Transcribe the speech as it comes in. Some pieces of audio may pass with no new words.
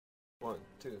1,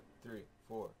 2, 3,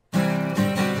 4.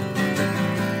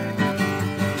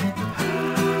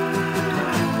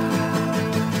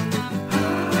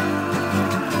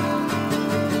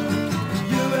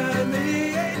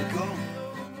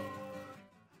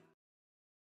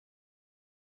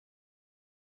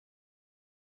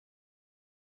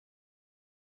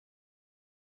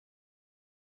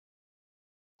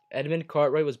 Edmund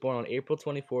Cartwright was born on April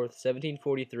 24th,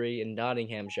 1743 in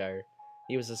Nottinghamshire.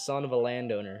 He was the son of a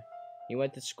landowner. He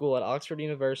went to school at Oxford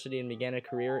University and began a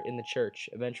career in the church,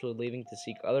 eventually leaving to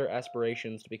seek other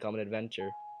aspirations to become an inventor.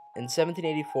 In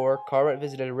 1784, Cartwright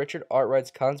visited Richard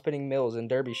Arkwright's cotton spinning mills in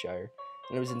Derbyshire,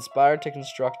 and was inspired to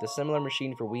construct a similar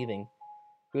machine for weaving.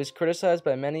 He was criticized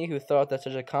by many who thought that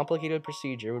such a complicated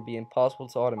procedure would be impossible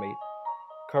to automate.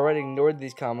 Cartwright ignored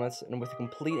these comments, and with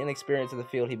complete inexperience in the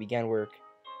field, he began work.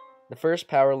 The first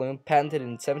power loom, patented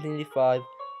in 1785,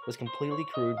 was completely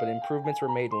crude, but improvements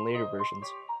were made in later versions.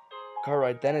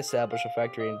 Cartwright then established a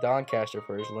factory in Doncaster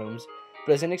for his looms,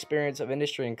 but his inexperience of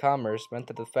industry and commerce meant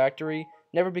that the factory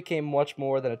never became much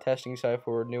more than a testing site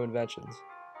for new inventions.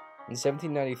 In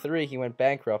 1793, he went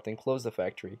bankrupt and closed the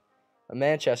factory. A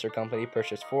Manchester company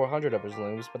purchased 400 of his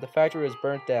looms, but the factory was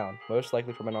burnt down, most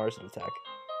likely from an arson attack.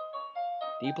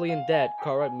 Deeply in debt,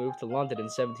 Cartwright moved to London in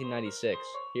 1796.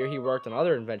 Here he worked on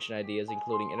other invention ideas,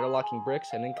 including interlocking bricks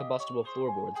and incombustible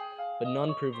floorboards, but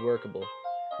none proved workable.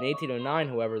 In 1809,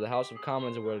 however, the House of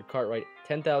Commons awarded Cartwright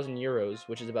 10,000 euros,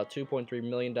 which is about $2.3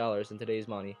 million in today's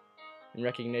money, in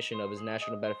recognition of his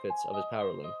national benefits of his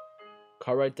power loom.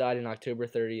 Cartwright died on October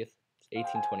 30th,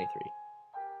 1823.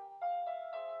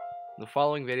 The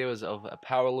following video is of a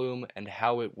power loom and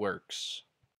how it works.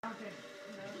 Does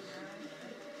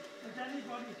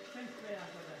anybody think they are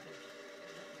good at it?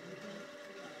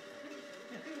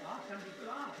 Yes, you are. Some people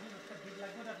are. You know, some people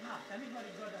are good at maths. Anybody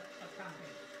good at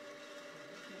counting?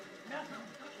 Yes?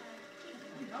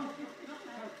 No?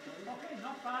 Okay,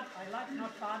 not bad. I like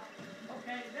not bad.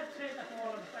 Okay, let's say that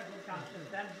all of us are good counters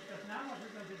then, because now what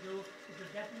we're going to do is to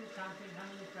get you counting how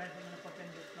many threads I'm going to put in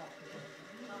this clock today.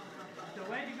 The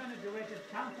way you're going to do it is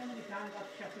count how many times that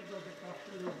shuffle goes across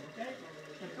the loom, okay?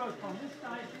 It goes from this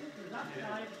side to that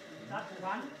side, that's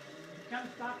one, it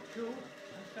comes back two,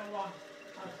 and so on.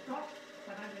 I'll stop,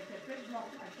 then I make a big block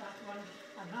like that one,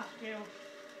 and ask you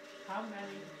how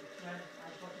many threads I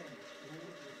put in.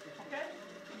 Okay?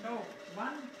 So,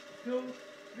 1, 2,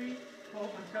 3, 4,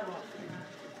 and so on.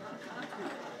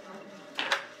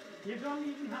 You don't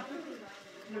even have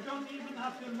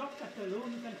to look at the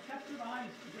loom, you can shut your eyes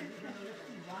because you're going to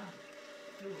listen 1,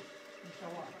 2, and so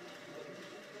on.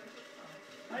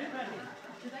 Are you ready?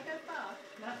 Did I go fast?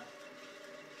 Yes.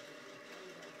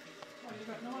 Well,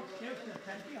 you've got no excuse, there's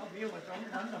plenty of you, it's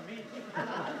only under me.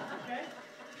 Okay?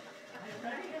 Are you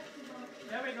ready?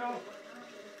 There we go.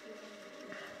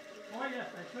 Oh yes,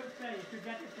 I should say, if you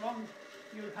get it wrong,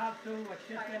 you'll have to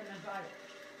chip in and buy it.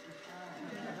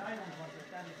 Because I don't want to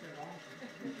stand it wrong.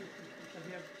 Because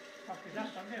you've fucked it up,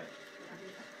 haven't you?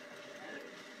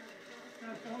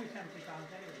 No, it's only £70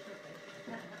 anyway, it's okay.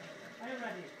 Are you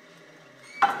ready?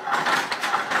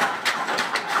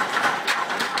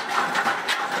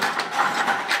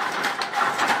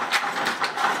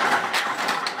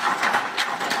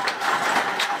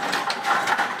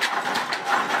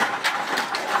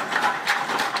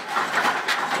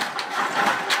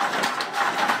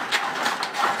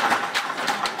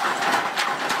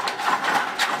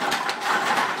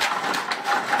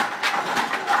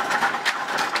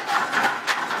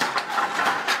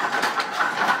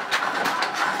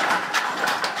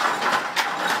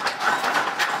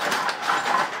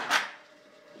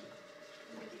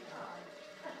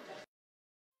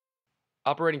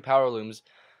 Operating power looms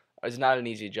is not an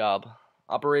easy job.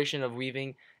 Operation of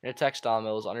weaving in a textile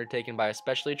mill is undertaken by a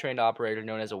specially trained operator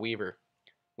known as a weaver.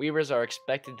 Weavers are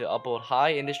expected to uphold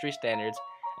high industry standards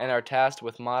and are tasked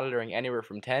with monitoring anywhere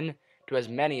from 10 to as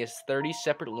many as 30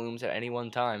 separate looms at any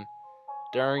one time.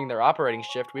 During their operating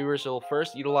shift, weavers will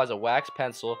first utilize a wax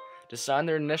pencil to sign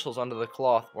their initials onto the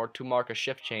cloth or to mark a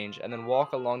shift change, and then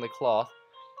walk along the cloth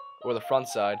or the front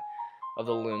side of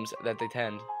the looms that they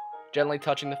tend, gently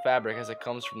touching the fabric as it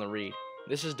comes from the reed.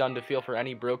 This is done to feel for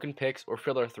any broken picks or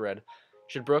filler thread.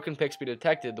 Should broken picks be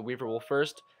detected, the weaver will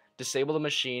first disable the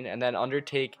machine and then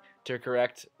undertake to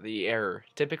correct the error,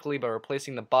 typically by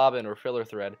replacing the bobbin or filler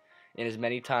thread in as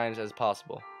many times as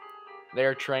possible. They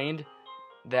are trained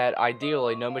that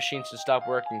ideally no machine should stop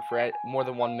working for more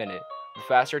than 1 minute, with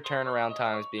faster turnaround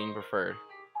times being preferred.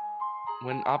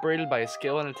 When operated by a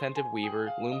skilled and attentive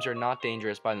weaver, looms are not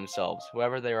dangerous by themselves.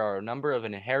 However, there are a number of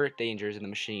inherent dangers in the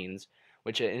machines,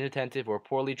 which inattentive or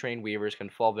poorly trained weavers can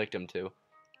fall victim to.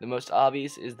 The most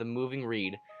obvious is the moving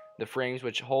reed. the frames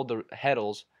which hold the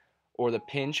heddles, or the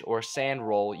pinch or sand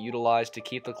roll utilized to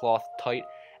keep the cloth tight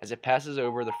as it passes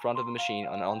over the front of the machine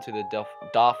and onto the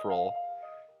doff roll.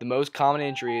 The most common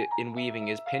injury in weaving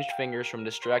is pinched fingers from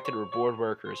distracted or bored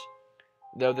workers,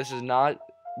 though this is not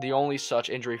the only such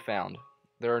injury found.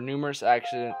 There are numerous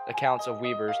accounts of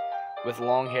weavers with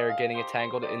long hair getting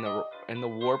entangled in the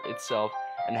warp itself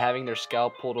and having their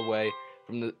scalp pulled away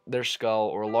from their skull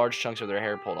or large chunks of their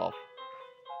hair pulled off.